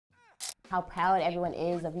how proud everyone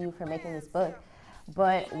is of you for making this book.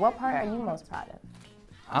 But what part are you most proud of?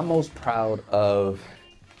 I'm most proud of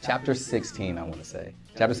chapter 16, I want to say.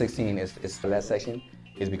 Chapter 16 is for that section,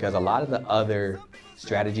 is because a lot of the other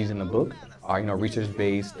strategies in the book are,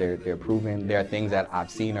 research-based, they're proven. There are things that I've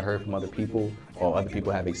seen or heard from other people or other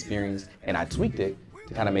people have experienced, and I tweaked it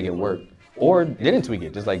to kind of make it work. Or didn't tweak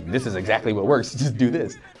it, just like, this is exactly what works, just do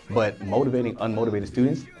this. But motivating unmotivated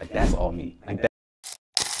students, that's all me.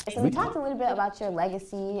 So we talked a little bit about your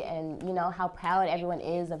legacy and how proud everyone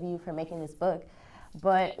is of you for making this book.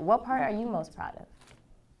 But what part are you most proud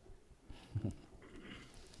of?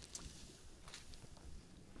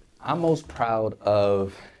 I'm most proud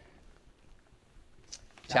of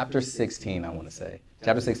chapter 16, I want to say.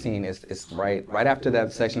 Chapter 16 is right after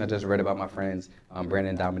that section I just read about my friends, Brandon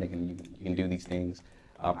and Dominic, and you can do these things.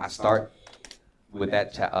 I start with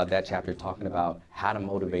that chapter talking about how to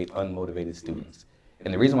motivate unmotivated students.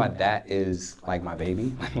 And the reason why that is like my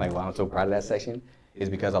baby, like why I'm so proud of that section, is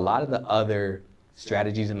because a lot of the other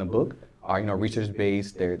strategies in the book are,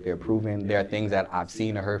 research-based, they're proven. There are things that I've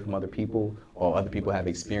seen or heard from other people or other people have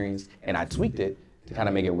experienced, and I tweaked it to kind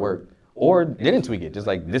of make it work. Or didn't tweak it, just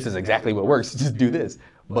like, this is exactly what works, just do this.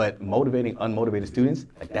 But motivating unmotivated students,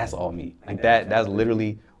 that's all me. That's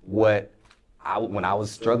literally what when I was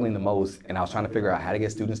struggling the most and I was trying to figure out how to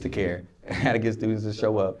get students to care, how to get students to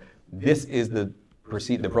show up, this is the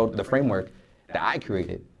framework that I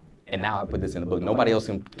created, and now I put this in the book. Nobody else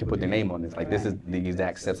can put their name on this. Like, this is the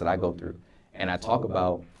exact steps that I go through. And I talk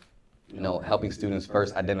about, helping students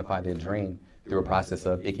first identify their dream through a process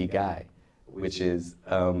of ikigai, which is,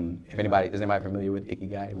 is anybody familiar with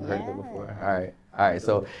ikigai? Have you heard of it before? All right,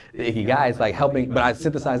 so the ikigai is like helping, but I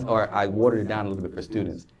synthesized, or I watered it down a little bit for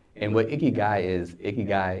students. And what ikigai is,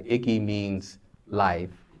 iki means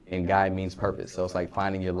life, and gai means purpose. So it's like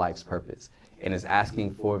finding your life's purpose. And it's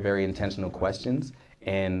asking for very intentional questions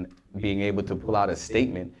and being able to pull out a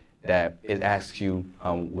statement that it asks you,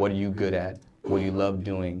 what are you good at? What do you love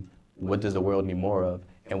doing? What does the world need more of?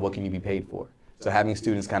 And what can you be paid for? So having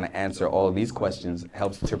students kind of answer all of these questions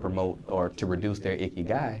helps to promote or to reduce their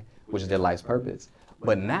ikigai, which is their life's purpose.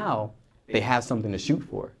 But now they have something to shoot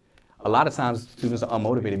for. A lot of times students are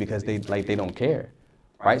unmotivated because they don't care,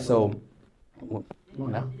 right? So, come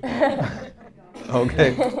on now.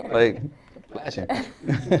 Okay, like, flashing.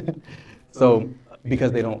 So,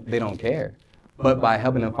 because they don't care. But by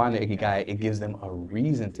helping them find their ikigai, it gives them a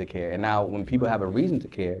reason to care. And now when people have a reason to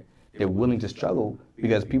care, they're willing to struggle,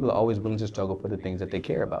 because people are always willing to struggle for the things that they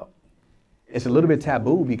care about. It's a little bit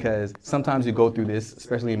taboo because sometimes you go through this,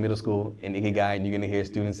 especially in middle school, in ikigai, and you're gonna hear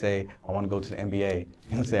students say, I wanna go to the NBA.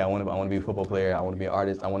 You say, I wanna be a football player, I wanna be an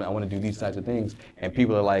artist, I wanna do these types of things. And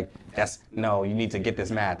people are like, no, you need to get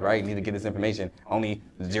this math, right? You need to get this information. Only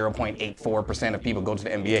 0.84% of people go to the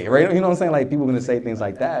NBA, right? You know what I'm saying? Like, people are gonna say things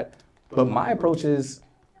like that. But my approach is,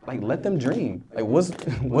 like, let them dream. Like,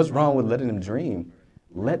 what's wrong with letting them dream?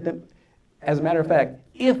 Let them, as a matter of fact,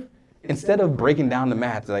 if instead of breaking down the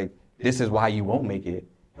math, like, this is why you won't make it,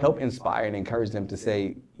 help inspire and encourage them to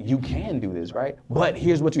say, you can do this, right? But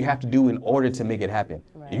here's what you have to do in order to make it happen.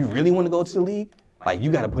 Right. You really want to go to the league? Like,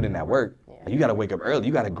 you got to put in that work. Yeah. Like, you got to wake up early.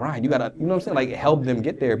 You got to grind. You got to, you know what I'm saying? Like, help them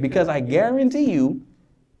get there. Because I guarantee you,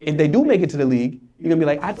 if they do make it to the league, you're going to be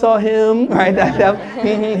like, I saw him, right?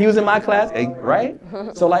 He was in my class, right?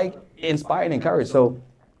 So, like, inspire and encourage. So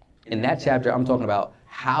in that chapter, I'm talking about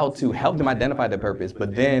how to help them identify their purpose,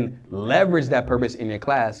 but then leverage that purpose in your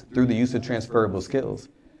class through the use of transferable skills.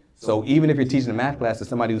 So even if you're teaching a math class to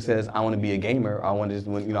somebody who says, I want to be a gamer, I want to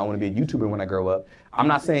be a YouTuber when I grow up, I'm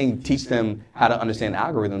not saying teach them how to understand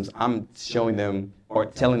algorithms. I'm showing them or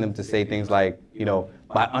telling them to say things like,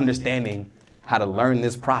 by understanding how to learn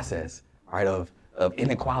this process, right, of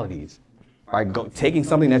inequalities, right, taking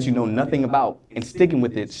something that you know nothing about and sticking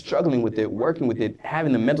with it, struggling with it, working with it,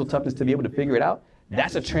 having the mental toughness to be able to figure it out.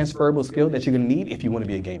 That's a transferable skill that you're going to need if you want to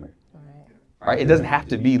be a gamer. Right? It doesn't have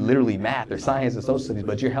to be literally math or science or social studies,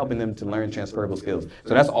 but you're helping them to learn transferable skills.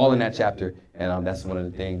 So that's all in that chapter, and that's one of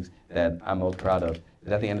the things that I'm most proud of. Is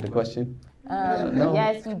that the end of the question? No.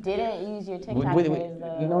 Yes, you didn't use your TikTok. Wait.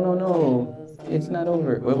 No. It's not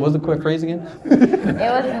over. What was the quick phrase again? It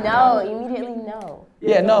was no, immediately no.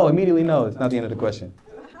 Yeah, no, immediately no. It's not the end of the question.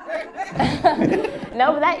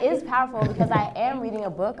 No, but that is powerful because I am reading a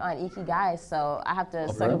book on ikigai, so I have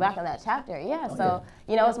to circle back on that chapter. Yeah, okay. So,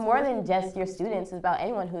 it's more than just your students. It's about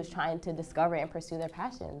anyone who's trying to discover and pursue their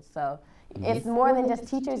passions. So it's more than just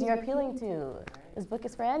teachers you're appealing to. This book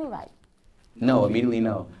is for anybody. No, immediately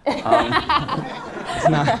no. It's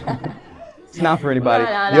not for anybody.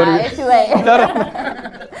 No, it's too late.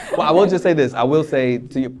 Well, I will just say this. I will say,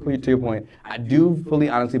 to your point, I do fully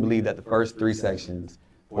honestly believe that the first 3 sections,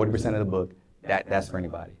 40% of the book, that's for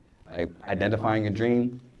anybody. Like, identifying your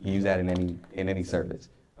dream, you use that in any service.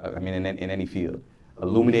 In any field.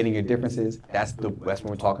 Illuminating your differences, that's when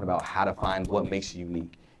we're talking about how to find what makes you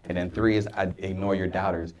unique. And then 3 is ignore your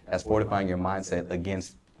doubters. That's fortifying your mindset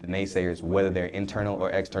against the naysayers, whether they're internal or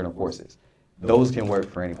external forces. Those can work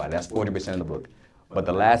for anybody. That's 40% of the book. But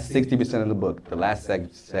the last 60% of the book, the last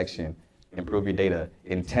section, improve your data,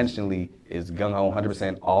 intentionally is gung-ho,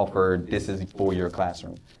 100% all for this is for your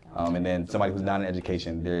classroom. And then somebody who's not in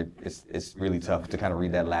education, it's really tough to kind of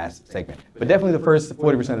read that last segment. But definitely the first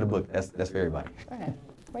 40% of the book, that's for everybody. Okay,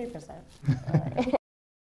 40%. All right.